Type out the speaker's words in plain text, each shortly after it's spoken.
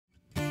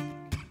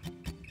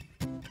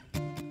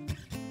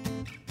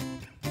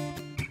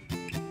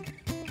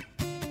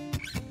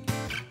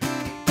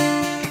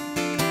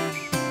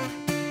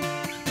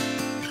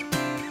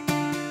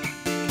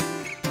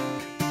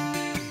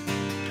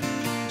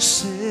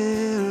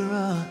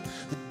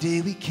day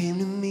we came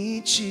to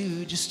meet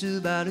you, just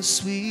about as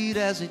sweet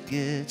as it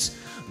gets.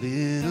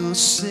 Little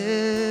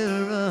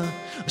Sarah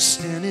was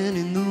standing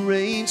in the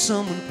rain.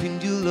 Someone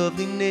pinned your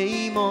lovely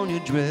name on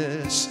your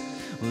dress.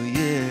 Oh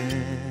yeah.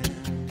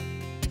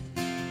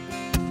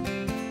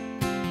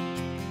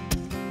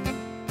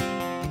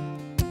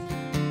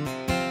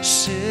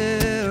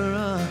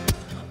 Sarah,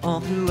 all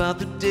throughout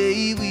the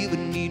day we would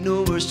need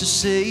no words to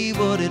say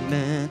what it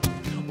meant.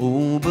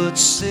 Oh, but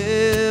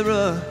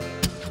Sarah,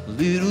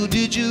 little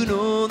did you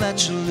know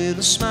that your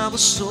little smile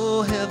was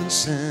so heaven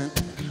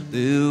sent.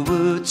 There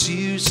were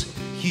tears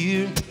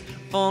here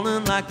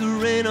falling like the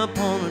rain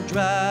upon a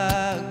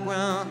dry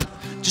ground,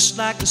 just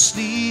like a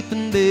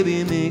sleeping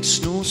baby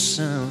makes no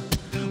sound.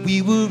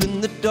 We were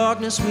in the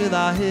darkness with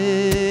our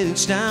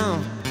heads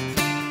down.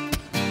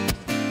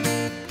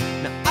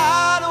 Now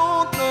I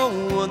don't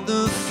know what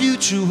the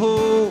future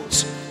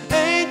holds,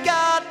 ain't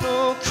got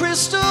no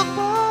crystal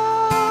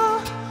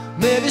ball.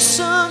 Maybe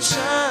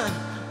sunshine,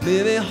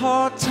 maybe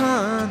hard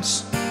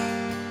times,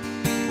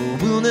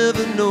 but we'll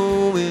never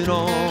know it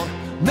all.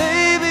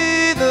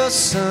 Maybe the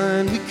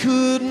sign we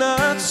could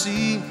not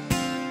see,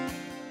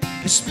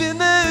 it's been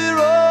there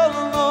all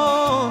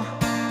along.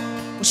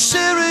 Well,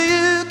 Sarah,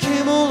 you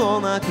came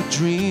along like a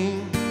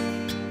dream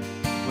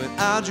when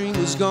our dream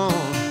was gone.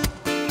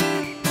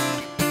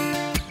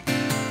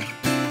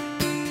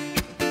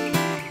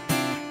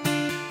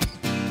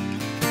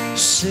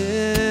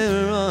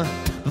 Sarah,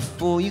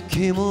 before you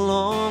came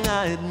along,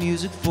 I had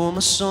music for my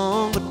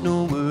song, but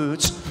no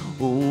words.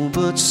 Oh,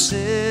 but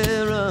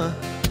Sarah,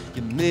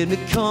 you made me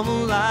come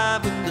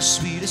alive with the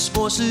sweetest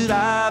voice that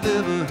I've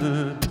ever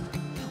heard.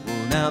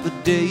 Well, now the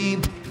day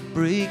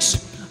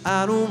breaks,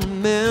 I don't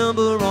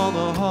remember all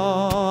the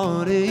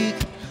heartache.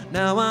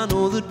 Now I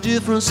know the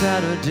difference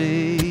that a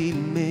day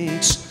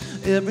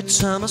makes. Every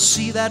time I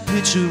see that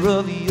picture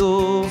of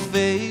your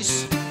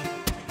face.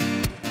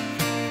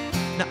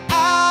 Now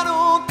I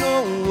don't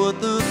know what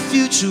the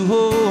future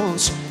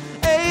holds,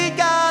 ain't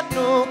got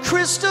no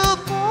crystal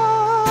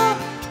ball.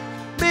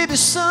 Maybe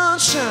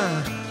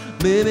sunshine,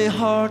 maybe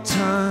hard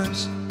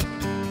times,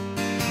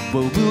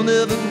 but we'll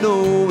never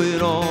know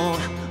it all.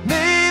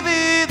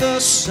 Maybe the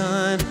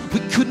sign we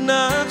could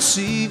not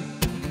see,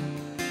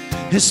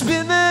 it's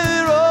been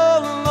there all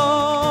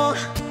along.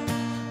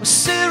 Well,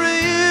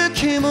 Sarah, you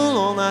came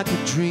along like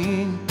a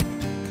dream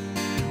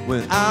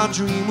when our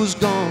dream was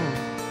gone.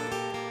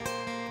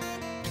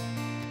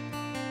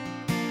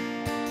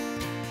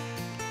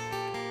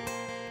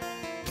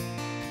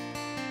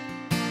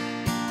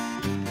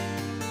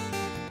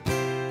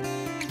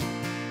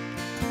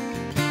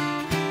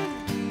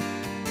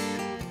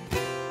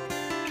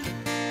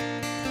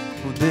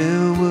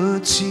 There were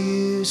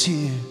tears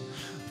here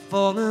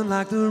falling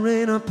like the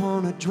rain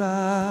upon a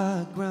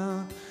dry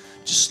ground,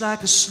 just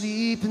like a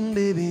sleeping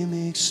baby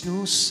makes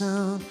no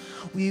sound.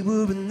 We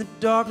were in the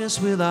darkness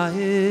with our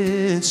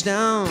heads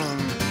down.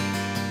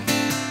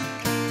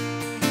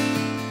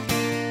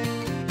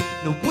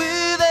 Now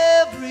with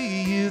every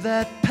year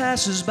that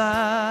passes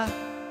by,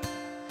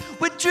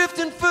 we're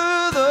drifting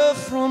further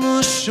from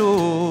the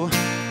shore.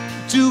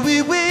 Do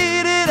we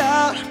wait it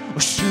out or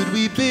should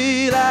we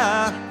bail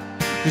out?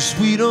 'Cause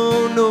we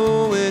don't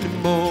know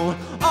anymore.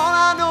 All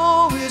I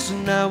know is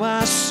now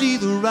I see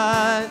the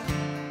right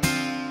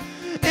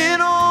in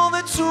all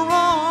that's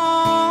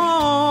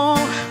wrong.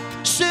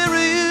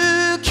 Sarah,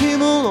 you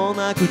came along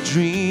like a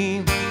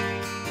dream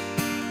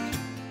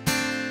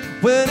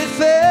when it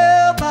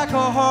felt like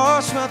our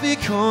hearts might be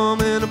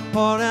coming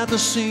apart at the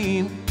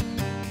seam.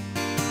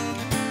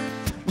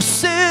 Well,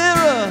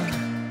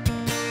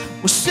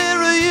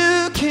 Sarah,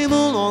 you came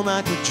along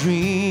like a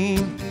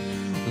dream.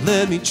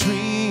 Let me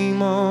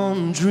dream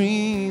on,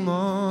 dream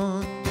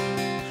on,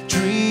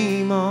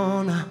 dream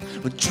on,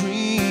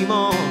 dream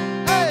on.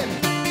 Hey!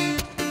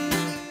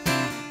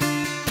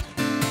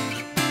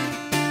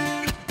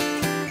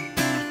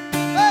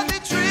 Let me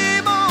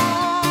dream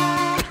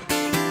on.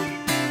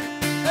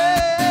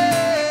 Hey!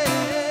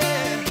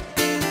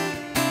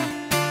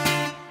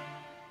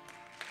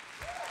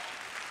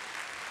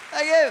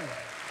 Thank you.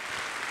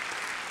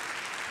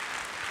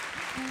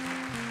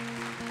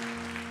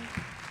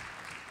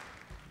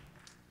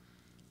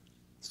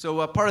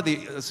 So part of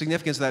the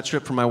significance of that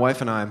trip for my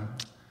wife and I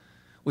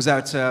was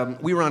that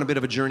we were on a bit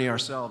of a journey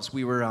ourselves.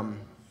 We were,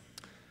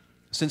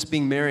 since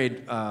being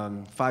married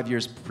 5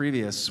 years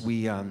previous,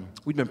 we'd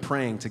been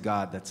praying to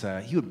God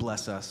that He would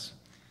bless us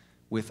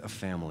with a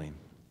family.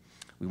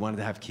 We wanted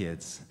to have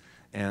kids.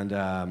 And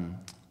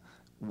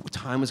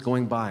time was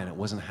going by and it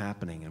wasn't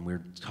happening. And we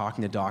were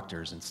talking to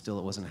doctors and still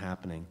it wasn't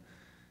happening.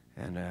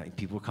 And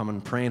people were coming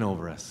and praying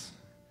over us.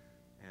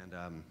 And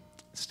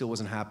it still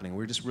wasn't happening. We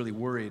were just really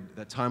worried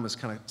that time was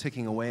kind of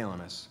ticking away on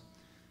us.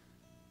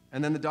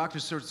 And then the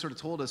doctors sort of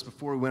told us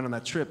before we went on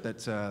that trip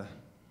that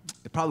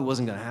it probably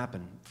wasn't going to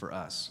happen for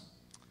us.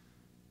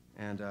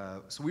 And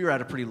so we were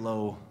at a pretty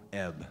low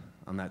ebb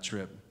on that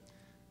trip.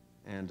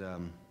 And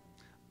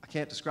I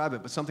can't describe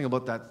it, but something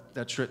about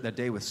that trip, that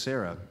day with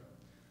Sarah,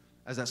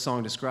 as that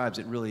song describes,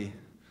 it really,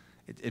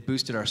 it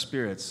boosted our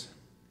spirits.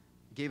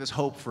 gave us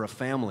hope for a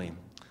family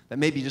that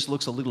maybe just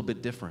looks a little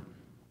bit different.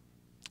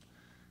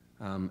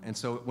 And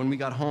so when we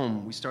got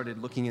home, we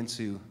started looking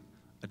into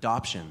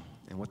adoption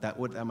and what that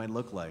might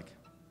look like.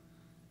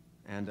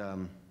 And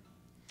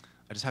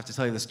I just have to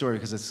tell you the story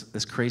because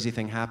this crazy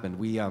thing happened.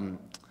 We,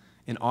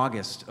 in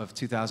August of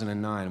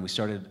 2009, we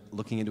started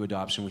looking into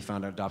adoption. We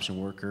found an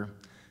adoption worker.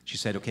 She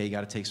said, okay, you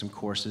got to take some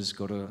courses,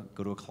 go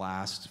to a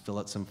class, fill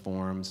out some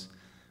forms.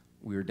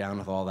 We were down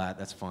with all that.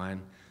 That's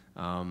fine.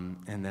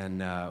 And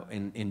then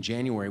in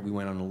January, we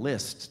went on a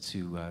list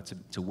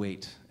to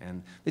wait.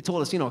 And they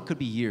told us, it could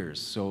be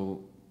years,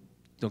 so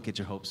don't get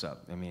your hopes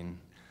up. I mean,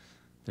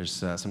 there's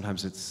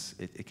sometimes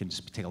it can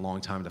just take a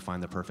long time to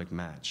find the perfect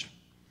match.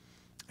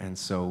 And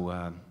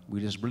so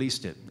we just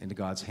released it into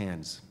God's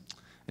hands.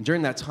 And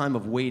during that time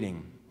of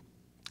waiting,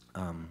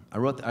 I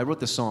wrote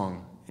the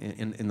song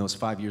in those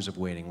 5 years of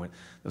waiting. It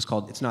was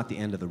called "It's Not the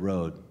End of the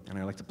Road," and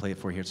I'd like to play it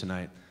for you here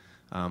tonight.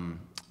 And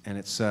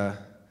it's a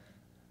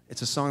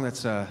song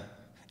that's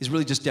is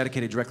really just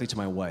dedicated directly to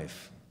my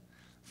wife,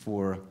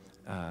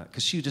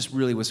 because she just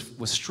really was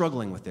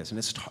struggling with this, and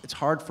it's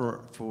hard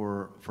for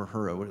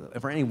her, or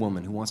for any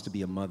woman who wants to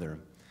be a mother,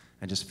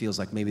 and just feels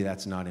like maybe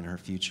that's not in her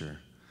future.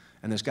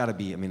 And there's got to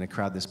be, a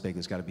crowd this big,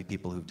 there's got to be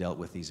people who've dealt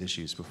with these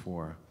issues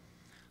before.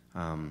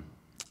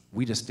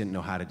 We just didn't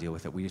know how to deal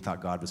with it. We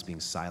thought God was being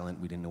silent.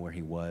 We didn't know where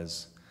he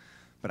was.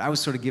 But I was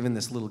sort of given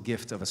this little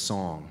gift of a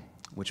song,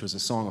 which was a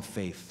song of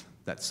faith,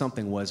 that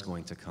something was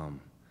going to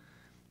come.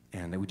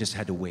 And we just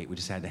had to wait. We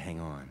just had to hang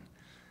on.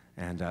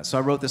 And so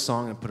I wrote this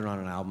song and put it on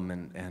an album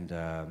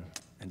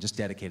and just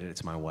dedicated it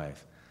to my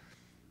wife.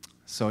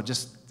 So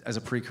just as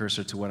a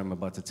precursor to what I'm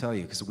about to tell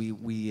you, because we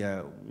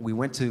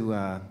went into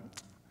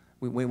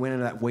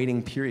that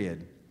waiting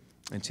period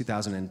in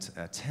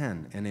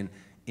 2010, and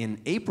in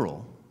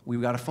April we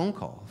got a phone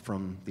call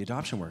from the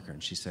adoption worker,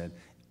 and she said,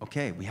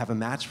 "Okay, we have a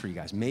match for you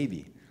guys.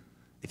 Maybe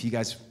if you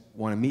guys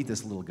want to meet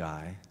this little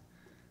guy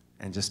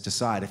and just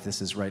decide if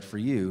this is right for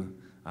you,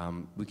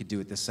 we could do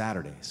it this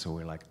Saturday." So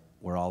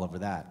we're all over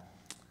that.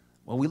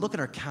 Well, we look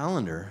at our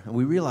calendar and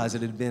we realize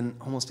it had been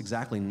almost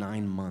exactly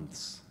 9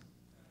 months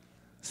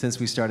since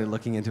we started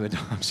looking into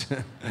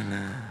adoption.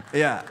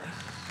 Yeah.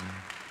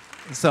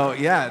 So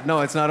yeah,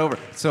 no, it's not over.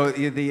 So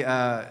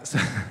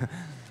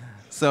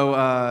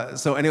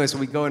anyway, so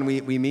we go and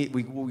we meet.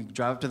 We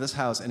drive up to this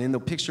house, and in the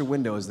picture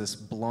window is this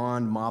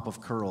blonde mop of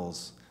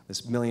curls,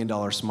 this $1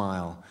 million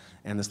smile,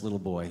 and this little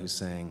boy who's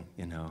saying,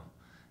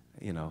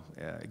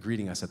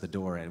 greeting us at the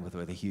door, and with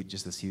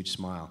this huge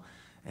smile.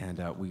 And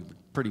we were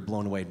pretty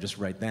blown away just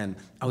right then.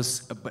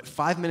 But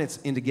 5 minutes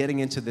into getting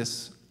into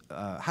this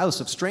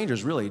house of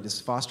strangers, really, this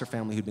foster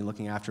family who'd been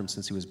looking after him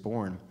since he was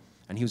born,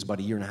 and he was about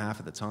 1.5 years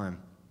at the time.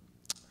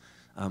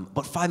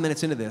 But 5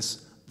 minutes into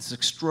this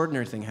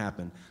extraordinary thing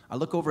happened. I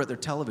look over at their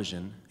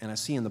television, and I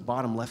see in the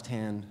bottom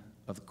left-hand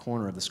of the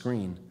corner of the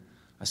screen,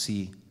 I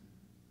see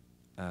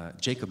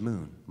Jacob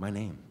Moon, my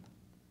name.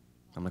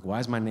 I'm like, why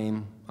is my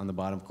name on the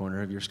bottom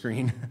corner of your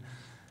screen?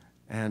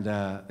 And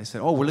they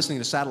said, oh, we're listening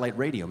to satellite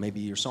radio. Maybe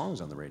your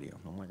song's on the radio.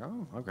 I'm like,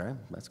 oh, okay,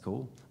 that's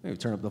cool. Maybe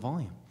turn up the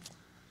volume.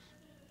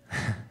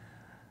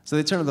 So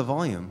they turn up the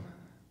volume,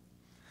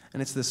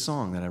 and it's this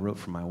song that I wrote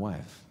for my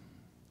wife.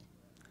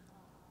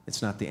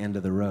 It's not the end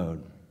of the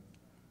road.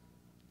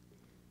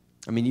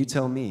 You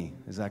tell me,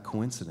 is that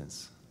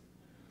coincidence?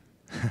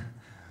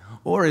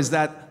 Or is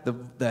that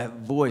the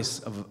voice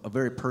of a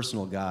very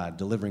personal God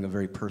delivering a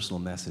very personal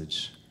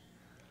message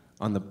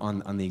on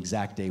the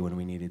exact day when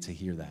we needed to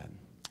hear that?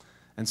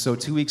 And so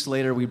 2 weeks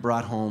later, we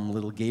brought home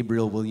little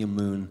Gabriel William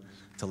Moon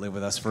to live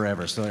with us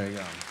forever. So there you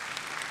go.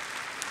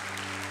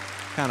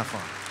 Kind of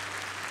fun.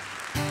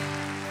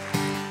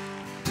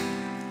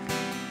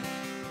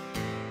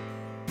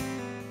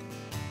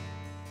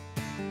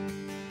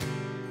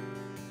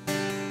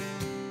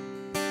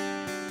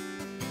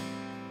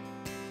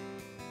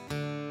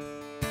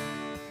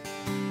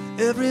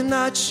 Every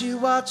night she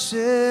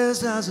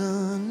watches as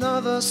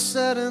another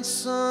setting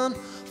sun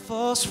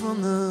falls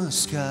from the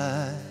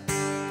sky.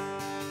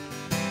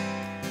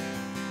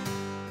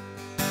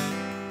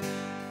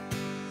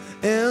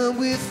 And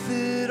with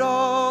it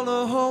all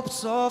her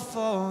hopes are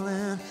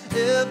falling.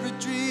 Every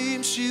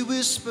dream she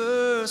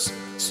whispers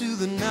to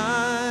the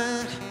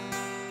night.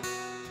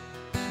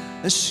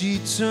 As she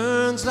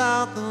turns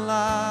out the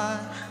light,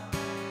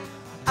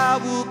 I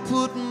will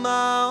put my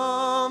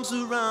arms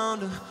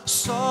around her.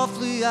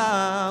 Softly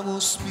I will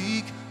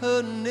speak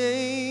her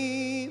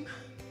name.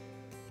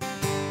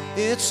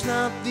 It's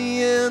not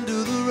the end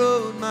of the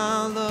road,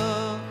 my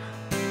love.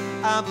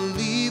 I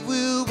believe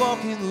we'll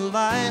walk in the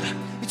light.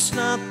 It's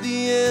not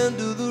the end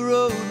of the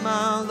road,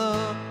 my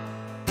love.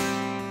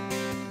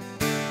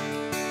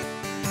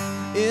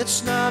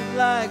 It's not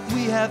like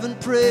we haven't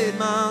prayed,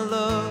 my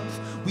love.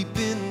 We've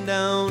been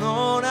down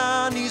on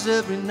our knees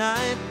every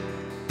night,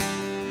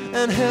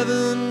 and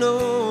heaven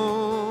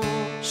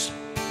knows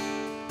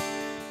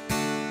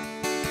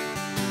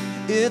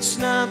it's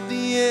not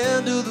the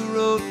end of the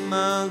road,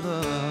 my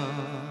love.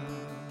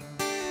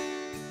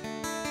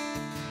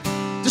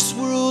 This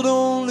world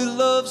only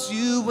loves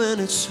you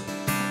when it's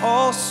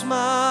all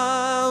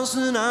smiles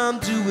and I'm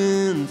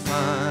doing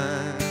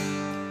fine.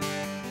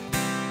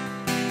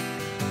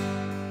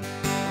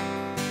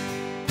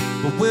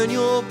 But when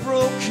your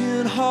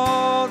broken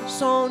heart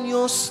is on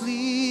your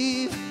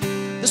sleeve,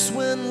 that's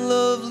when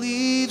love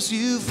leaves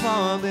you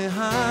far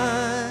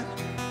behind.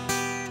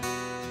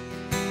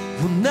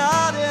 Well,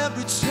 not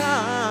every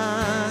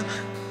time,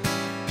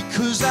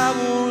 because I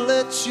won't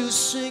let you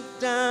sink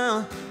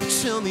down.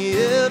 Tell me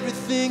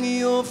everything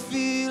you're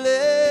feeling.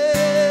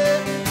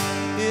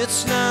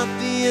 It's not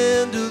the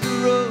end of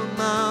the road,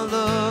 my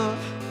love.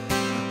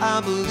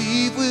 I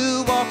believe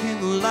we're walking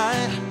the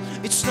light.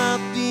 It's not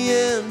the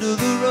end of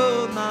the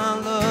road, my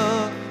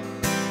love.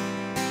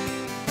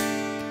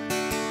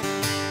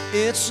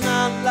 It's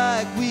not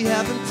like we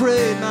haven't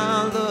prayed,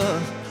 my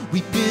love.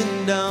 We've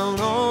been down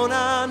on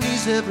our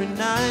knees every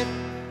night,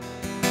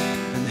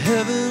 and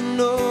heaven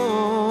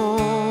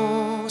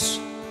knows.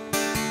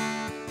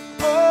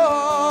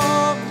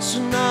 Oh, it's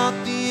not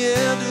the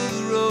end of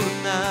the road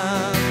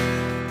now.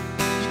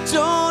 You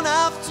don't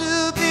have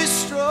to be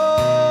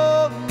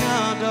strong,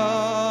 my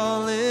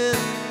darling,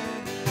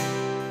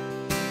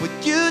 but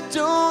you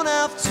don't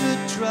have to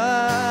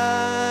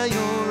dry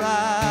your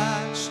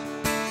eyes.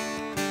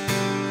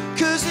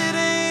 'Cause it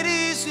ain't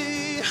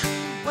easy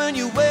when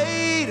you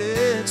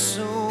waited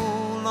so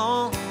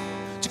long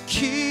to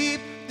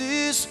keep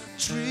this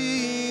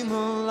dream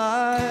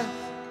alive.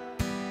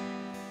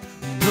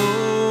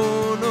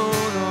 No, no,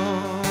 no.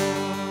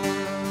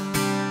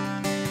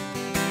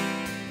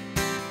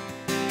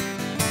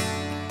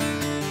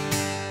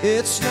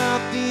 It's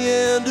not the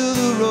end of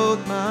the road,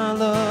 my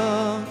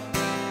love.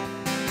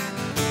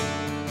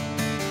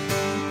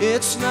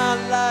 It's not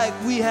like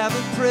we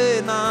haven't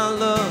prayed, my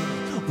love.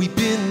 We've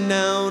been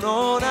down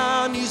on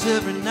our knees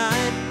every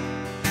night,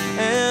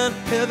 and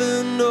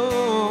heaven knows.